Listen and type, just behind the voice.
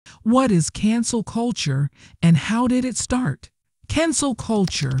What is cancel culture and how did it start? Cancel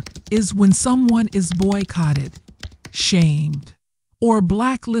culture is when someone is boycotted, shamed, or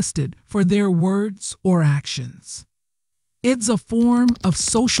blacklisted for their words or actions. It's a form of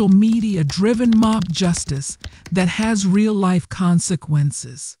social media-driven mob justice that has real-life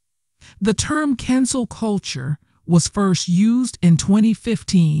consequences. The term cancel culture was first used in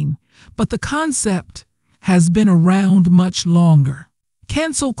 2015, but the concept has been around much longer.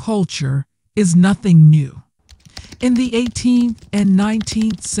 Cancel culture is nothing new. In the 18th and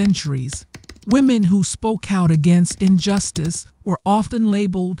 19th centuries, women who spoke out against injustice were often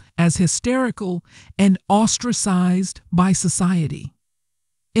labeled as hysterical and ostracized by society.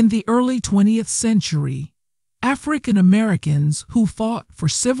 In the early 20th century, African Americans who fought for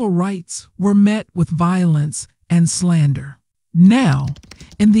civil rights were met with violence and slander. Now,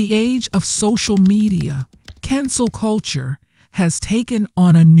 in the age of social media, cancel culture has taken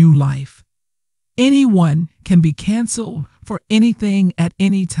on a new life. Anyone can be canceled for anything at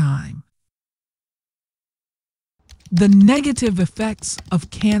any time. The negative effects of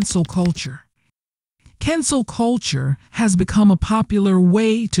cancel culture. Cancel culture has become a popular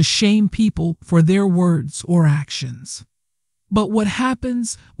way to shame people for their words or actions. But what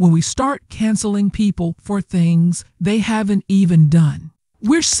happens when we start canceling people for things they haven't even done?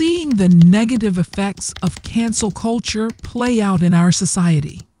 We're seeing the negative effects of cancel culture play out in our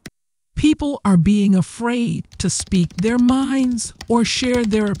society. People are being afraid to speak their minds or share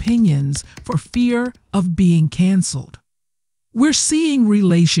their opinions for fear of being canceled. We're seeing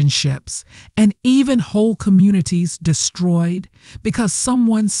relationships and even whole communities destroyed because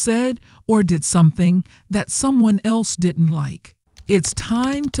someone said or did something that someone else didn't like. It's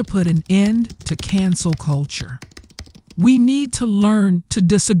time to put an end to cancel culture. We need to learn to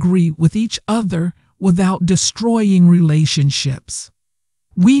disagree with each other without destroying relationships.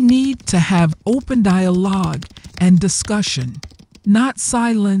 We need to have open dialogue and discussion, not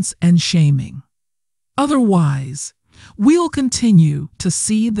silence and shaming. Otherwise, we'll continue to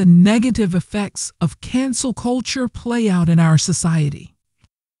see the negative effects of cancel culture play out in our society.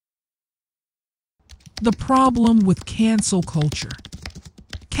 The problem with cancel culture.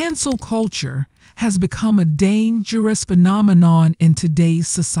 Cancel culture has become a dangerous phenomenon in today's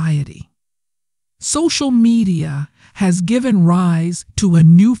society. Social media has given rise to a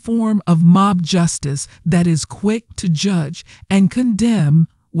new form of mob justice that is quick to judge and condemn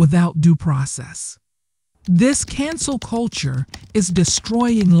without due process. This cancel culture is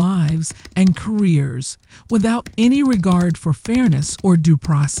destroying lives and careers without any regard for fairness or due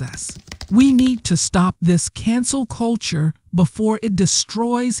process. We need to stop this cancel culture before it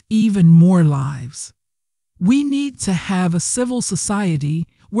destroys even more lives. We need to have a civil society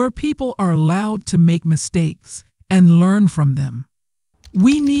where people are allowed to make mistakes and learn from them.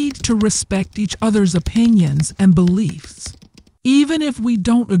 We need to respect each other's opinions and beliefs, even if we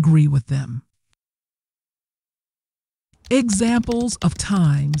don't agree with them. Examples of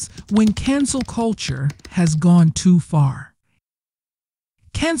times when cancel culture has gone too far.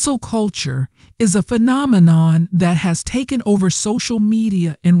 Cancel culture is a phenomenon that has taken over social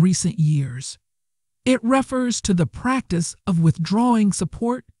media in recent years. It refers to the practice of withdrawing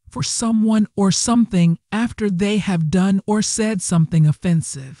support for someone or something after they have done or said something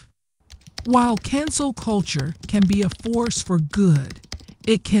offensive. While cancel culture can be a force for good,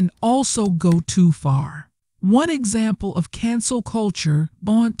 it can also go too far. One example of cancel culture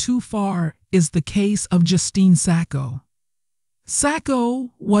gone too far is the case of Justine Sacco.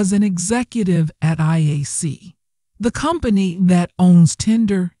 Sacco was an executive at IAC, the company that owns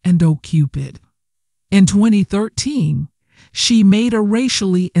Tinder and OkCupid. In 2013, she made a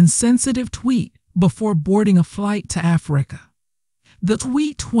racially insensitive tweet before boarding a flight to Africa. The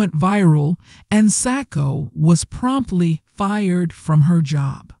tweet went viral and Sacco was promptly fired from her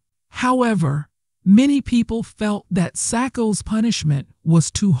job. However, many people felt that Sacco's punishment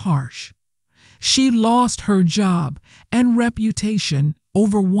was too harsh. She lost her job and reputation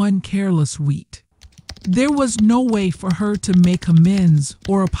over one careless tweet. There was no way for her to make amends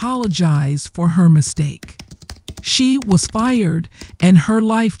or apologize for her mistake. She was fired and her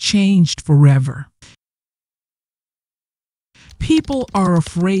life changed forever. People are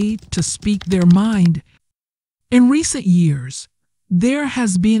afraid to speak their mind. In recent years, there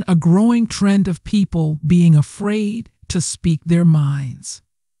has been a growing trend of people being afraid to speak their minds.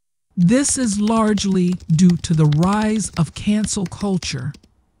 This is largely due to the rise of cancel culture,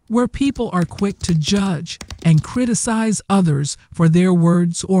 where people are quick to judge and criticize others for their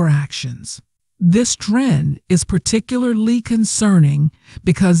words or actions. This trend is particularly concerning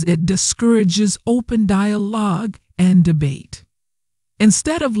because it discourages open dialogue and debate.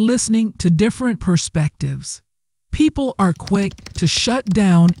 Instead of listening to different perspectives, people are quick to shut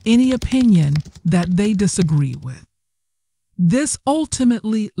down any opinion that they disagree with. This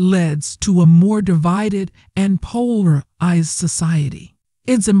ultimately leads to a more divided and polarized society.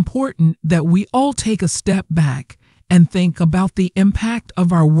 It's important that we all take a step back and think about the impact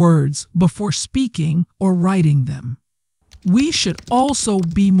of our words before speaking or writing them. We should also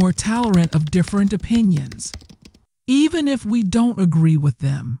be more tolerant of different opinions, even if we don't agree with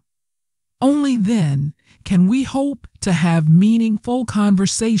them. Only then can we hope to have meaningful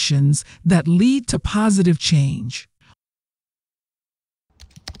conversations that lead to positive change.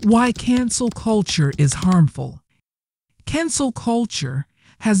 Why cancel culture is harmful. Cancel culture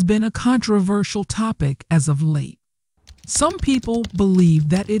has been a controversial topic as of late. Some people believe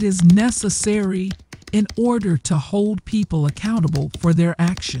that it is necessary in order to hold people accountable for their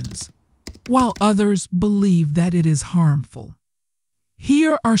actions, while others believe that it is harmful.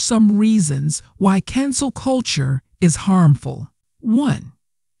 Here are some reasons why cancel culture is harmful. 1.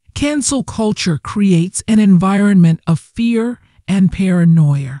 Cancel culture creates an environment of fear and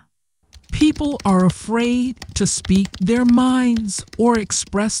paranoia. People are afraid to speak their minds or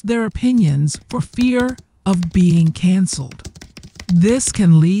express their opinions for fear of being canceled. This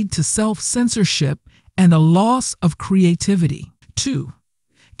can lead to self-censorship and a loss of creativity. 2.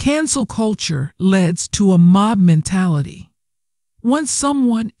 Cancel culture leads to a mob mentality. Once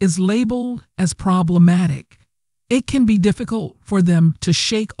someone is labeled as problematic, it can be difficult for them to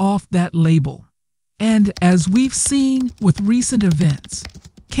shake off that label. And as we've seen with recent events,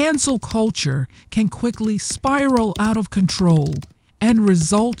 cancel culture can quickly spiral out of control and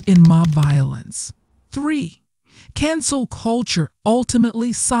result in mob violence. 3. Cancel culture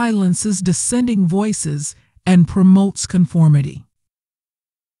ultimately silences dissenting voices and promotes conformity.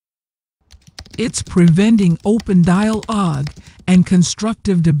 It's preventing open dialogue and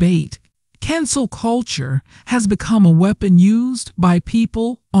constructive debate. Cancel culture has become a weapon used by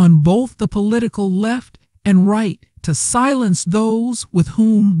people on both the political left and right to silence those with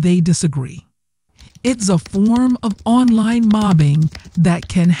whom they disagree. It's a form of online mobbing that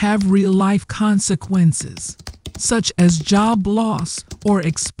can have real-life consequences, such as job loss or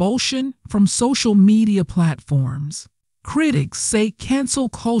expulsion from social media platforms. Critics say cancel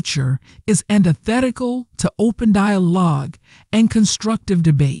culture is antithetical to open dialogue and constructive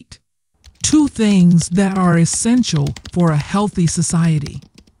debate, two things that are essential for a healthy society.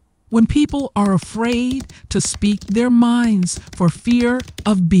 When people are afraid to speak their minds for fear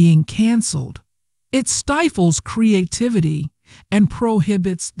of being canceled, it stifles creativity and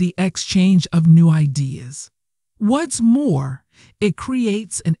prohibits the exchange of new ideas. What's more, it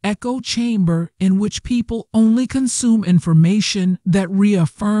creates an echo chamber in which people only consume information that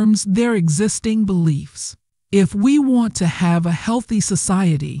reaffirms their existing beliefs. If we want to have a healthy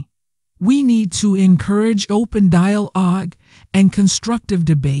society, we need to encourage open dialogue and constructive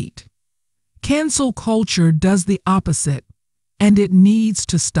debate. Cancel culture does the opposite, and it needs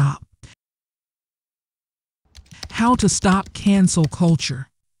to stop. How to stop cancel culture?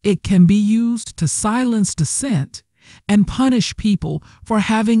 It can be used to silence dissent and punish people for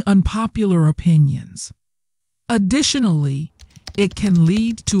having unpopular opinions. Additionally, it can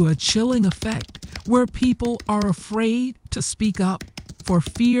lead to a chilling effect where people are afraid to speak up for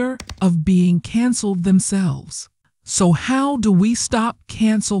fear of being canceled themselves. So how do we stop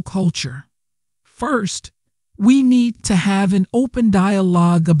cancel culture? First, we need to have an open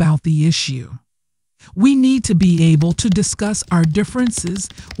dialogue about the issue. We need to be able to discuss our differences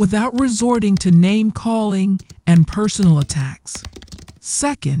without resorting to name-calling and personal attacks.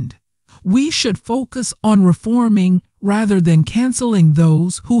 Second, we should focus on reforming rather than canceling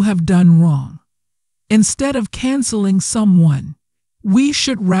those who have done wrong. Instead of canceling someone, we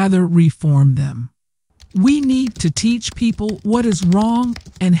should rather reform them. We need to teach people what is wrong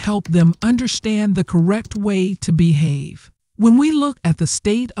and help them understand the correct way to behave. When we look at the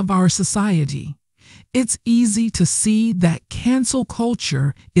state of our society, it's easy to see that cancel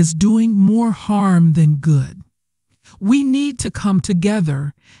culture is doing more harm than good. We need to come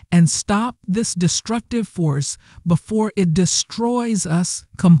together and stop this destructive force before it destroys us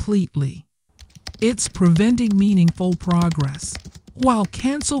completely. It's preventing meaningful progress. While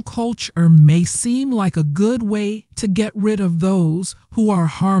cancel culture may seem like a good way to get rid of those who are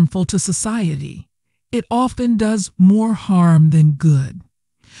harmful to society, it often does more harm than good.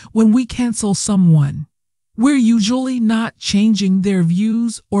 When we cancel someone, we're usually not changing their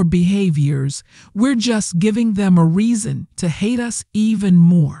views or behaviors. We're just giving them a reason to hate us even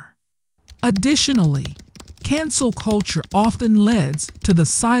more. Additionally, Cancel culture often leads to the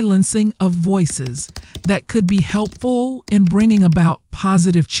silencing of voices that could be helpful in bringing about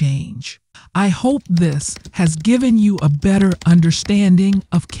positive change. I hope this has given you a better understanding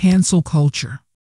of cancel culture.